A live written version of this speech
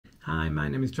Hi, my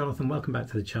name is Jonathan. Welcome back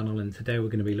to the channel, and today we're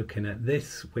going to be looking at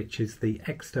this, which is the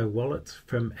XSTO wallet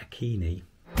from Akeeni.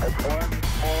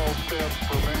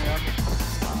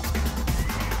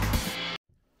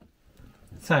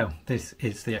 So this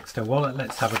is the XSTO wallet.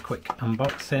 Let's have a quick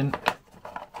unboxing.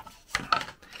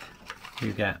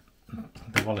 You get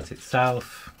the wallet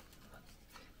itself,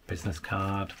 business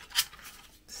card,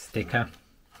 sticker,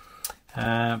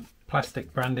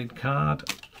 plastic branded card,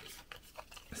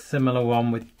 similar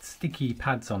one with sticky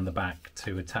pads on the back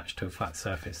to attach to a flat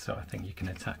surface, so I think you can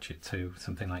attach it to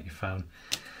something like your phone,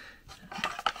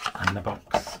 and the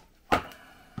box.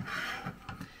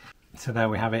 So there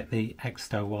we have it, the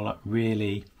XSTO wallet.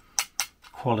 Really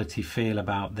quality feel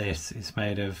about this. It's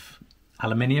made of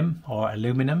aluminium, or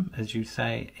aluminum as you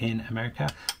say in America,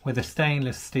 with a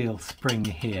stainless steel spring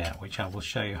here, which I will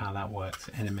show you how that works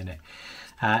in a minute.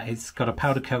 It's got a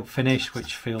powder coat finish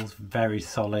which feels very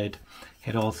solid.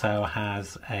 It also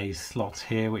has a slot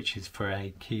here which is for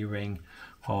a keyring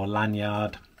or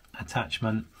lanyard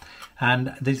attachment,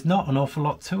 and there's not an awful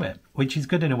lot to it, which is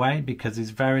good in a way because there's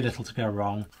very little to go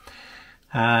wrong.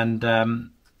 And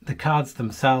the cards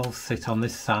themselves sit on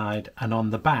this side, and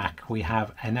on the back we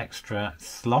have an extra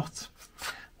slot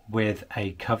with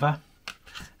a cover,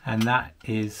 and that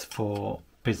is for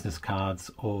business cards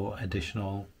or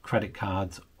additional credit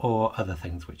cards or other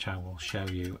things, which I will show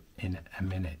you in a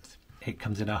minute. It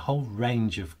comes in a whole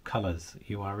range of colours.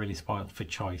 You are really spoiled for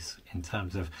choice in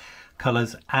terms of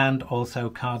colours, and also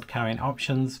card carrying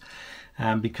options,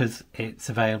 because it's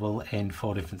available in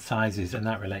 4 different sizes, and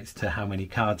that relates to how many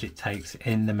cards it takes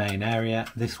in the main area.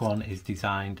 This one is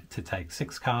designed to take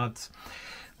 6 cards.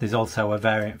 There's also a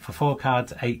variant for 4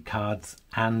 cards, 8 cards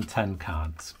and 10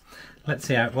 cards. Let's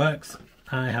see how it works.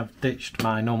 I have ditched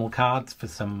my normal cards for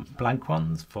some blank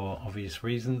ones for obvious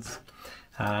reasons.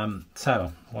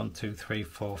 So 1, 2, 3,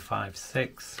 4, 5,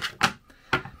 6.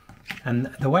 And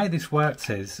the way this works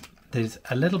is there's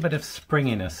a little bit of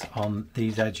springiness on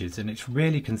these edges, and it's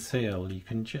really concealed. You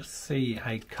can just see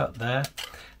a cut there,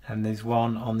 and there's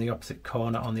one on the opposite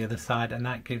corner on the other side, and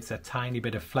that gives a tiny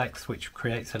bit of flex which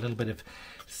creates a little bit of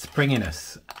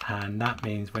springiness, and that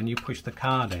means when you push the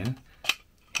card in,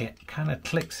 it kind of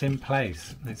clicks in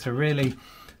place. It's a really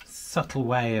subtle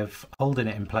way of holding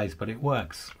it in place, but it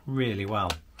works really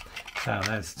well. So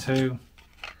there's 2,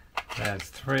 there's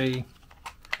 3,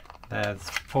 there's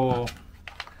 4,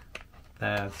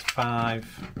 there's 5,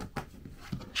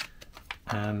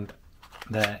 and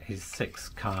there is 6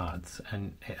 cards,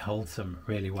 and it holds them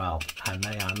really well, and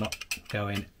they are not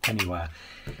going anywhere.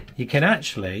 You can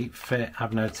actually fit,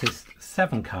 I've noticed,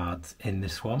 7 cards in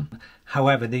this one.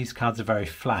 However, these cards are very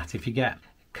flat. If you get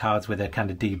cards with a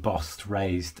kind of debossed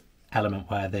raised element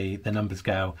where the numbers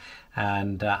go,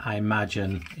 and I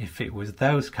imagine if it was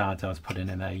those cards I was putting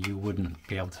in there, you wouldn't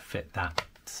be able to fit that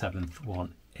 7th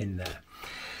one in there.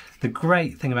 The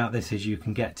great thing about this is you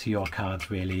can get to your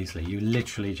cards really easily. You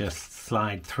literally just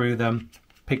slide through them,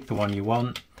 pick the one you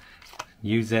want,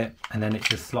 use it, and then it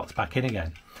just slots back in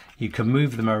again. You can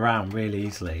move them around really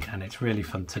easily, and it's really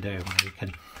fun to do. You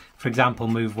can, for example,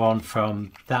 move one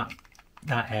from that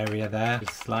area there,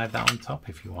 just slide that on top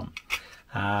if you want.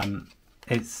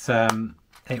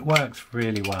 It works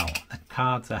really well. The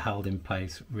cards are held in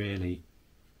place really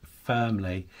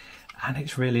firmly, and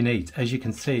it's really neat. As you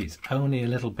can see, it's only a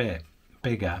little bit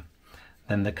bigger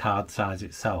than the card size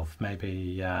itself,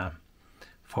 maybe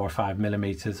 4 or 5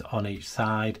 millimeters on each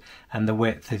side, and the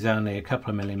width is only a couple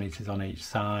of millimeters on each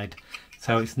side,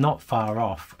 so it's not far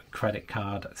off credit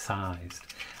card sized.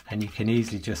 And you can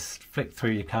easily just flick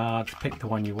through your cards, pick the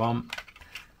one you want,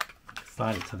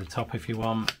 slide it to the top if you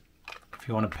want. If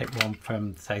you want to pick one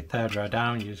from, say, 3rd row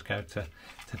down, you just go to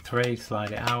 3,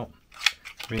 slide it out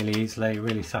really easily,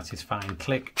 really satisfying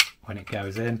click when it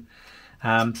goes in.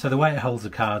 So the way it holds the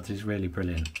cards is really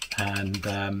brilliant,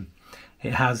 and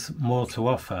it has more to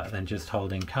offer than just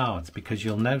holding cards, because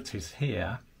you'll notice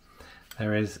here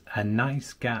there is a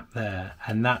nice gap there,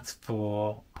 and that's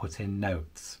for putting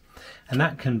notes, and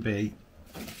that can be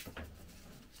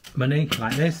money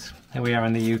like this. Here we are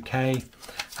in the UK.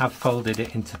 I've folded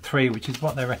it into 3, which is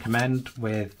what they recommend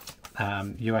with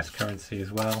US currency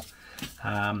as well.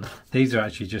 These are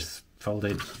actually just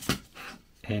folded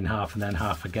in half and then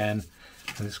half again,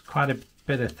 and there's quite a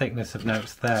bit of thickness of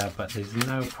notes there, but there's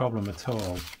no problem at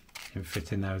all in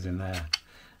fitting those in there.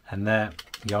 And there,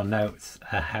 your notes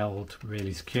are held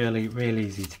really securely, really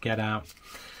easy to get out,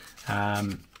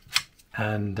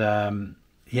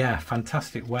 yeah,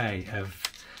 fantastic way of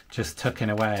just tucking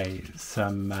away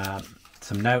some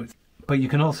notes. But you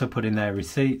can also put in there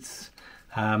receipts,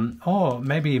 or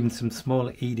maybe even some small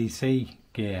EDC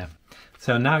gear.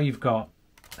 So now you've got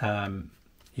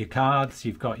your cards,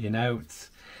 you've got your notes,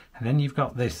 and then you've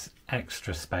got this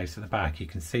extra space at the back. You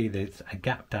can see there's a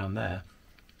gap down there,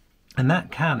 and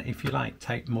that can, if you like,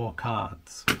 take more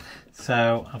cards.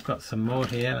 So I've got some more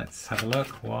here. Let's have a look.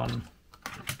 1,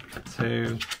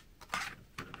 2,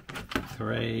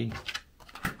 3,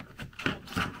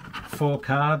 4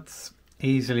 cards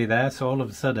easily there. So all of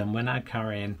a sudden, when I'm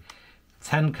carrying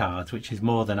 10 cards, which is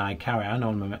more than I carry, I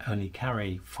normally only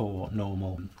carry 4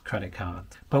 normal credit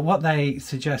cards. But what they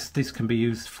suggest this can be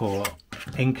used for,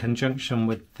 in conjunction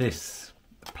with this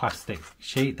plastic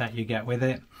sheet that you get with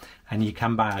it, and you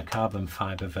can buy a carbon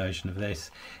fibre version of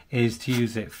this, is to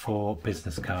use it for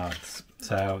business cards.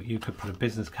 So you could put a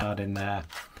business card in there,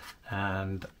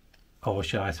 and, or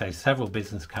should I say several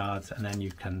business cards, and then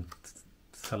you can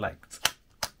select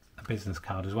a business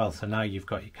card as well. So now you've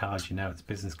got your cards, you know it's a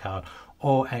business card,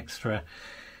 or extra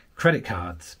credit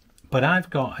cards. But I've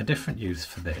got a different use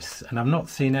for this, and I've not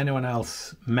seen anyone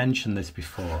else mention this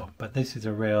before, but this is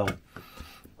a real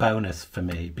bonus for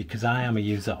me because I am a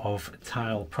user of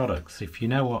Tile products. If you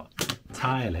know what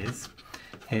Tile is,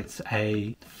 it's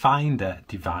a finder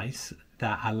device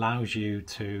that allows you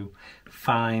to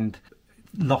find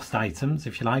lost items,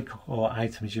 if you like, or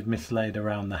items you've mislaid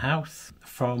around the house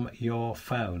from your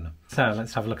phone. So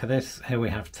let's have a look at this. Here we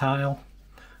have Tile.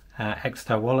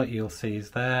 XSTO wallet, you'll see,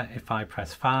 is there. If I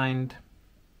press find,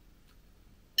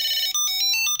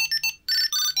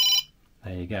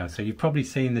 there you go. So you've probably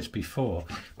seen this before,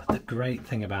 but the great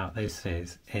thing about this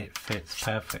is it fits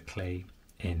perfectly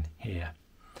in here.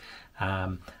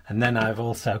 And then I've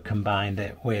also combined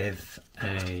it with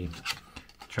a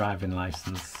driving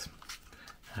license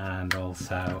and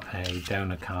also a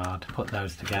donor card. Put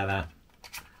those together,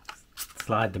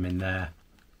 slide them in there,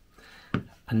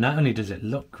 and not only does it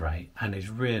look great and is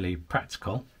really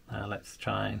practical. Let's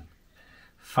try and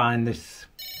find this.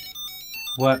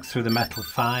 Works through the metal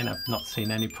fine. I've not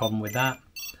seen any problem with that.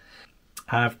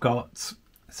 I've got,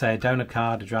 say, a donor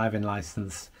card, a driving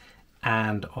license,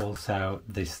 and also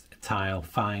this Tile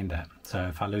finder. So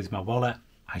if I lose my wallet,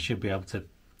 I should be able to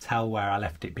tell where I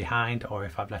left it behind, or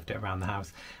if I've left it around the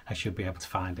house, I should be able to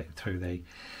find it through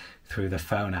the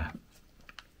phone app.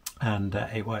 And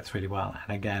it works really well.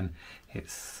 And again,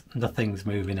 nothing's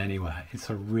moving anywhere. It's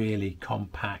a really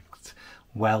compact,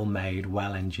 well-made,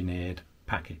 well-engineered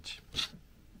package.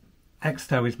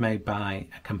 XSTO is made by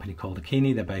a company called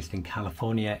Akeeni. They're based in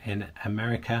California in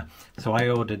America. So I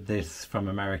ordered this from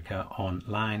America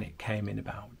online. It came in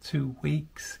about 2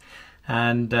 weeks.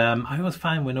 And I always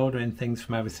find when ordering things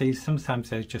from overseas, sometimes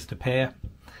they just appear.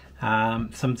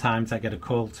 Sometimes I get a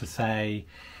call to say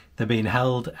they're being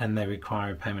held and they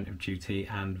require a payment of duty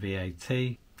and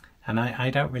VAT. And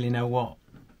I don't really know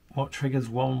what triggers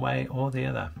one way or the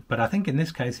other. But I think in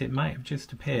this case it might have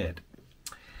just appeared.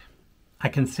 I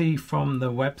can see from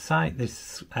the website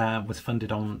this was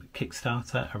funded on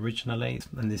Kickstarter originally,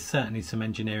 and there's certainly some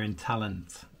engineering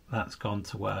talent that's gone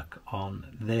to work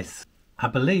on this. I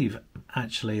believe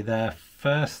actually their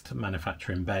first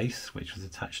manufacturing base, which was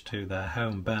attached to their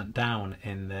home, burnt down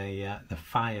in the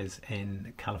fires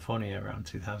in California around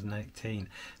 2018.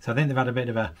 So I think they've had a bit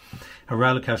of a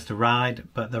roller coaster ride,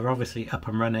 but they're obviously up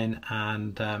and running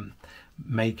and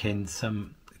making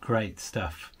some great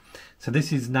stuff. So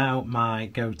this is now my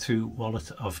go-to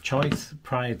wallet of choice.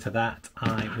 Prior to that,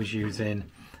 I was using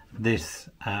this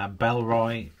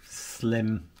Bellroy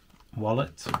Slim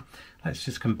wallet. Let's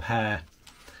just compare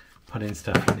putting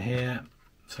stuff in here.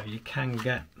 So you can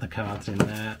get the cards in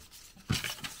there.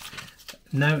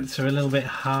 Notes are a little bit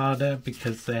harder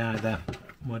because they either,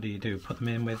 what do? Put them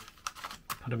in with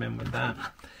that.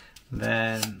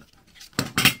 Then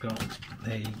we've got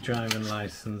the driving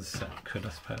license that could, I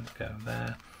suppose, go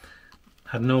there.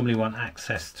 I'd normally want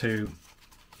access to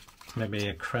maybe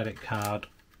a credit card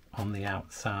on the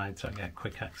outside so I get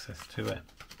quick access to it.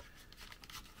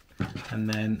 And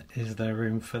then, is there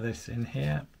room for this in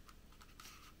here?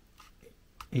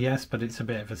 Yes, but it's a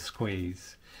bit of a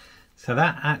squeeze. So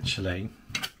that actually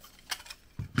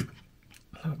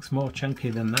looks more chunky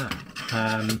than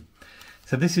that.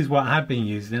 So this is what I've been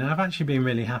using, and I've actually been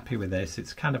really happy with this.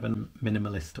 It's kind of a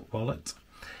minimalist wallet.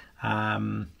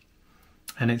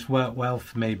 And it's worked well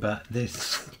for me, but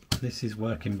this is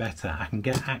working better. I can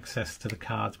get access to the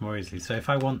cards more easily. So if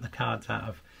I want the cards out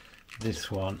of this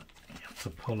one, you have to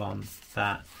pull on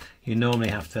that. You normally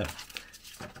have to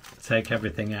take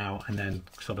everything out and then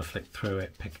sort of flick through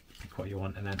it, pick what you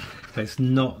want, and then, so it's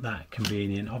not that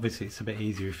convenient. Obviously it's a bit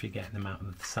easier if you're getting them out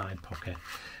of the side pocket,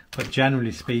 but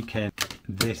generally speaking,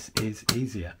 this is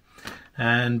easier.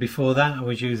 And before that I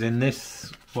was using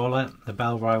this wallet, the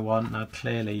Bellroy one. Now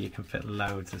clearly you can fit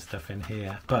loads of stuff in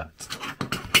here, but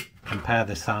compare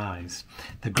the size.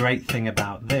 The great thing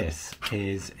about this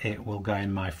is it will go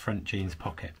in my front jeans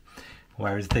pocket,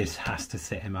 whereas this has to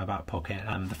sit in my back pocket,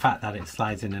 and the fact that it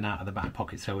slides in and out of the back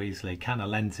pocket so easily kind of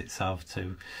lends itself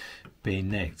to being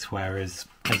nicked, whereas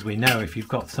as we know, if you've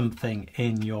got something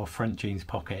in your front jeans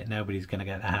pocket, nobody's going to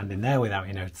get their hand in there without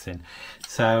you noticing.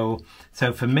 So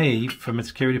for me, from a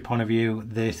security point of view,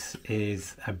 this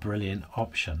is a brilliant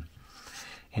option.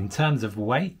 In terms of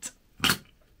weight,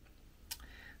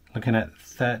 looking at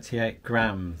 38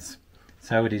 grams,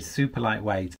 so it is super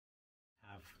lightweight.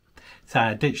 So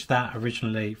I ditched that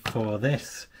originally for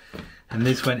this, and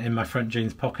this went in my front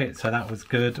jeans pocket, so that was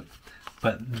good.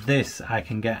 But this, I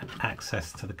can get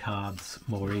access to the cards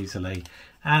more easily,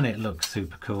 and it looks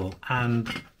super cool.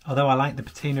 And although I like the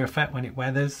patina effect when it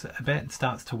weathers a bit and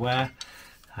starts to wear,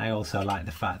 I also like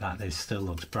the fact that this still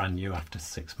looks brand new after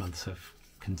 6 months of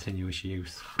continuous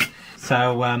use.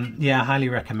 So yeah, highly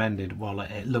recommended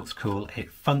wallet. It looks cool,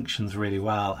 it functions really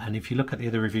well, and if you look at the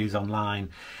other reviews online,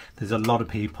 there's a lot of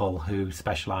people who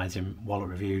specialize in wallet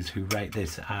reviews who rate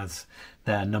this as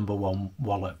their #1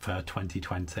 wallet for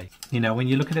 2020. You know, when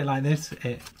you look at it like this,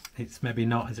 it's maybe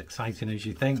not as exciting as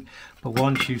you think, but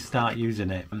once you start using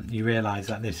it, you realize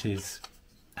that this is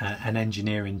an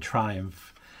engineering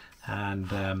triumph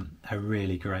and a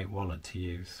really great wallet to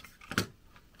use.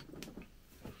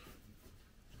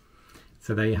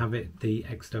 So there you have it, the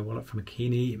XSTO wallet from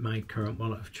Akeeni, my current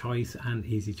wallet of choice and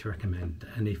easy to recommend.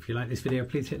 And if you like this video,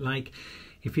 please hit like.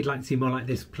 If you'd like to see more like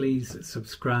this, please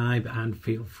subscribe and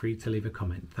feel free to leave a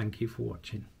comment. Thank you for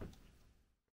watching.